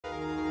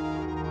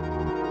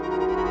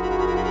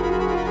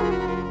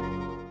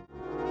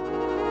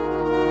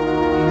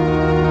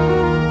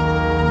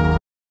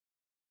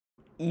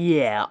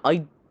Yeah,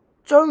 I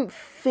don't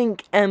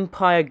think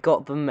Empire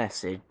got the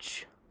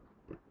message.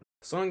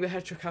 Sonic the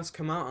Hedgehog has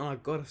come out, and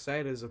I've got to say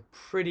it is a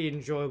pretty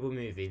enjoyable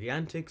movie. The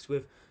antics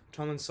with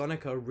Tom and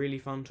Sonic are really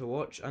fun to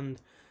watch,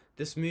 and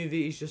this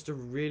movie is just a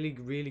really,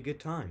 really good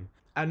time.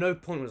 At no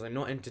point was I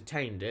not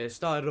entertained. It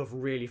started off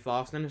really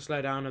fast, then it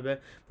slowed down a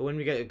bit, but when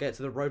we get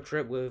to the road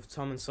trip with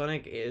Tom and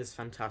Sonic, it is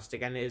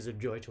fantastic, and it is a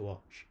joy to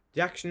watch.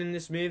 The action in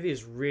this movie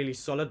is really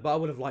solid, but I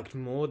would have liked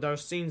more. There are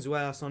scenes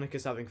where Sonic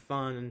is having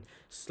fun and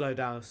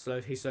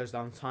he slows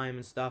down time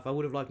and stuff. I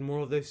would have liked more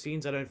of those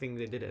scenes. I don't think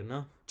they did it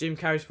enough. Jim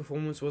Carrey's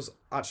performance was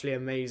actually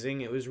amazing.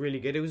 It was really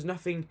good. It was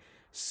nothing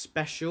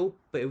special,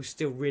 but it was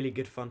still really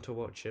good fun to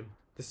watch him.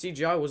 The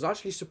CGI was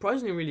actually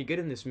surprisingly really good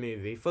in this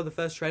movie. For the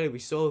first trailer we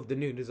saw of the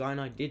new design,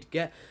 I did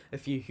get a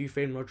few Who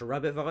Framed Roger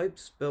Rabbit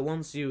vibes, but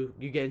once you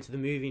get into the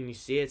movie and you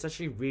see it, it's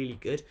actually really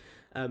good.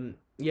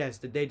 Yes,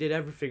 they did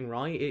everything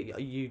right.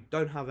 You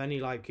don't have any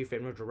like Who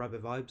Framed Roger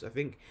Rabbit vibes. I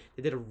think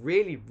they did a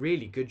really,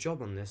 really good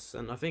job on this,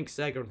 and I think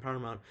Sega and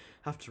Paramount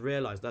have to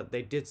realise that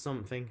they did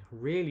something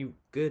really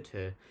good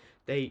here.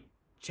 They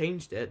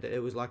changed it.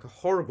 It was like a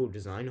horrible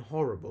design,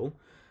 horrible,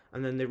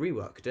 and then they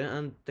reworked it,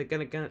 and they're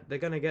gonna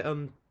get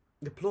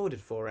applauded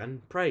for it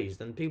and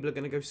praised, and people are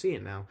gonna go see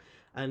it now.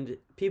 And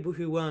people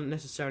who weren't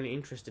necessarily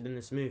interested in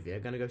this movie are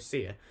going to go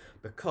see it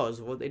because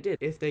of what they did.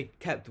 If they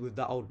kept with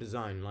that old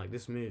design, like,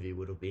 this movie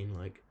would have been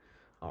like,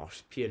 oh,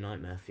 it's pure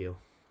nightmare feel.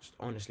 Just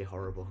honestly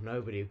horrible.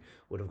 Nobody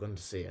would have gone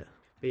to see it.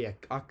 But yeah,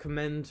 I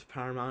commend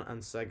Paramount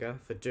and Sega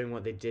for doing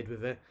what they did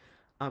with it.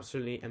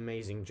 Absolutely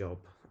amazing job.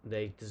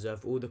 They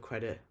deserve all the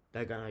credit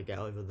they're going to get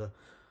over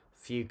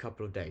the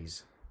couple of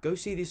days. Go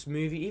see this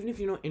movie, even if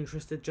you're not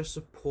interested, just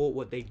support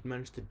what they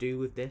managed to do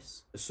with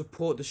this.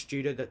 Support the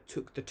studio that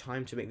took the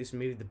time to make this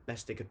movie the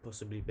best it could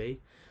possibly be.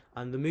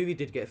 And the movie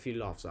did get a few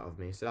laughs out of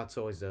me, so that's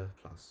always a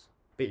plus.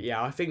 But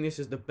yeah, I think this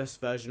is the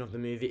best version of the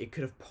movie it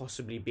could have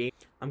possibly been.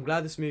 I'm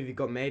glad this movie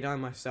got made. I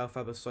myself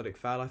am a Sonic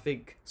fan. I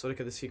think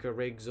Sonic and the Secret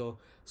Rigs or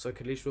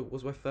Sonic Unleashed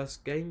was my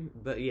first game.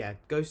 But yeah,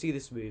 go see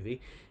this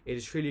movie. It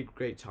is truly a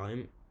great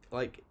time.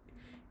 Like,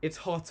 it's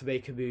hard to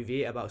make a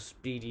movie about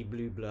Speedy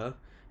Blue Blur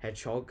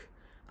Hedgehog,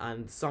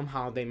 and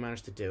somehow they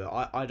managed to do it.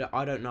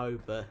 I don't know,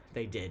 but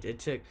they did. It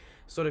took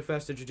Sonic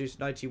first introduced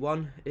in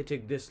 91. It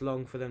took this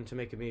long for them to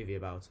make a movie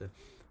about it.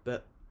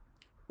 But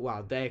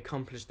wow, they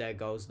accomplished their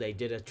goals. They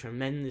did a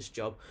tremendous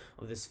job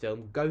of this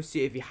film. Go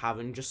see it if you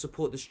haven't. Just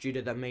support the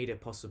studio that made it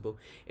possible.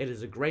 It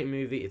is a great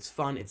movie. It's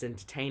fun. It's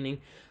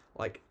entertaining.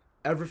 Like,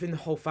 everything the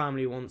whole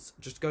family wants.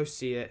 Just go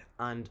see it,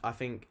 and I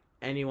think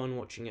anyone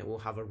watching it will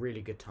have a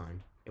really good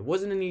time. It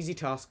wasn't an easy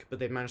task, but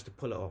they managed to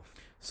pull it off.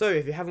 So,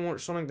 if you haven't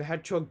watched Sonic the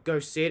Hedgehog, go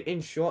see it.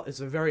 In short, it's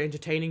a very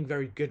entertaining,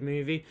 very good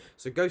movie.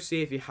 So go see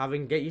it if you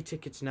haven't. Get your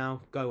tickets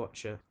now. Go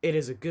watch it. It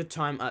is a good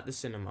time at the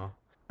cinema.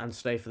 And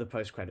stay for the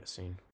post-credit scene.